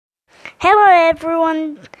Hello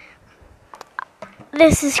everyone,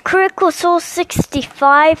 this is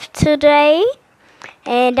CS65 today,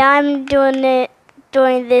 and I'm doing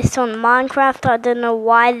this on Minecraft. I don't know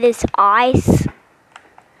why this ice.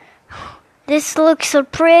 This looks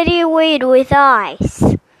pretty weird with ice,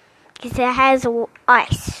 because it has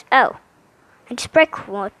ice. Oh, I just broke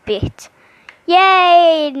one bit.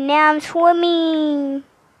 Yay! Now I'm swimming.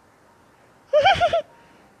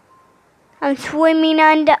 I'm swimming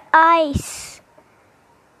under ice.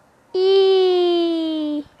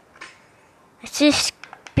 Eee. Let's just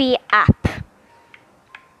be up.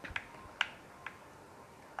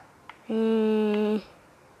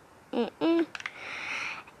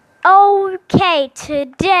 Okay,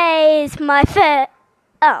 today is my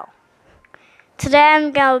today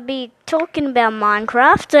I'm gonna be talking about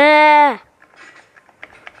Minecraft.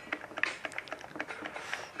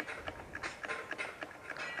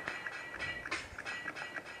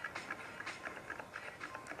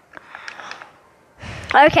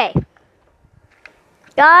 Okay,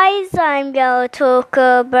 guys, I'm gonna talk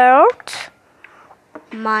about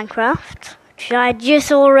Minecraft, which I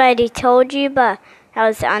just already told you, but I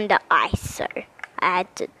was under ice, so I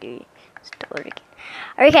had to start again.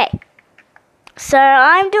 Okay, so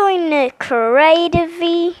I'm doing the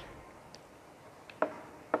creative.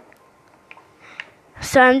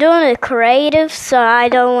 So I'm doing a creative, so I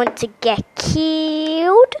don't want to get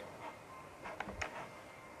killed.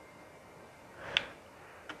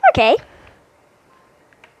 Okay.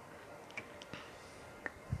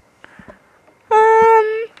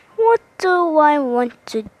 What do I want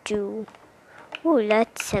to do? Oh,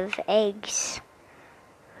 lots of eggs.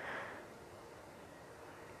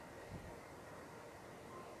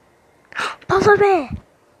 Polar bear.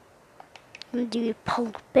 Do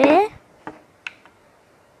polar bear?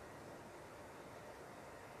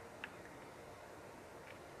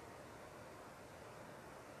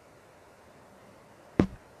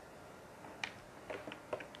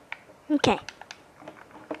 Okay.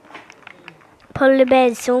 Polar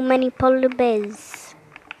bears, so many polar bears.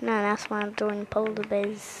 No, that's why I'm doing polar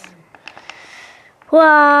bears.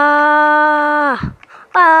 Wah!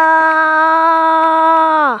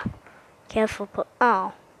 Ah! Careful,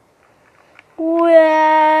 oh. Wah!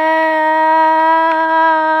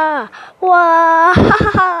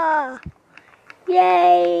 Wah!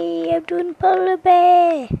 Yay! I'm doing polar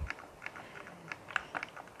bear.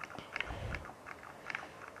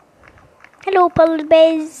 Hello, polar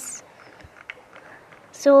bears.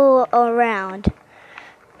 So around.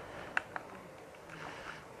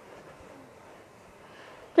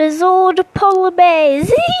 There's all the polar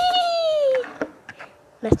bears.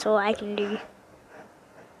 That's all I can do.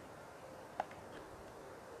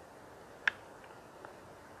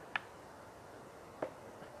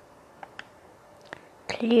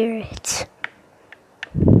 Clear it.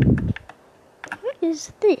 What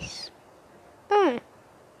is this?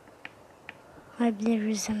 Maybe there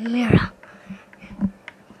is a mirror.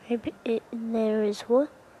 Maybe there is what?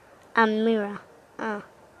 A mirror. I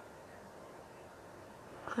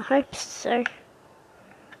hope so.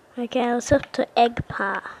 Okay, I was up to egg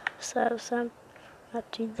part. So I'm up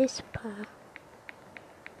to this part.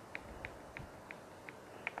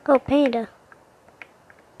 Oh, panda.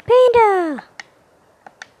 Panda!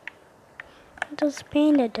 What does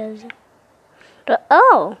panda does?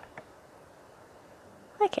 Oh!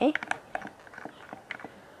 Okay.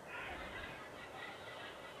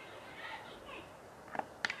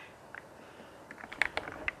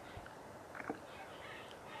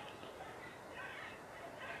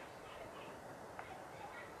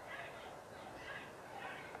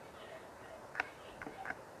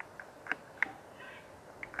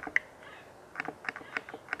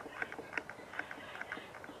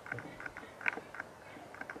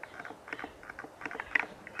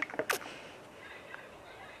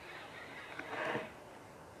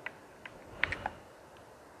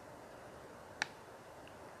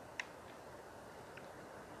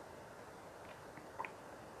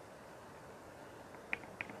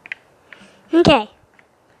 Okay.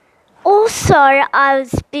 Also,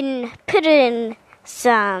 I've been putting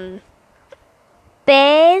some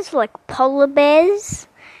bears, like polar bears,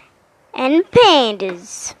 and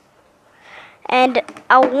pandas. And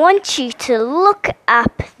I want you to look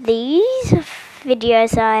up these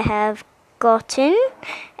videos I have gotten.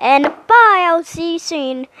 And bye, I'll see you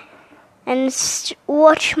soon. And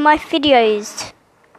watch my videos.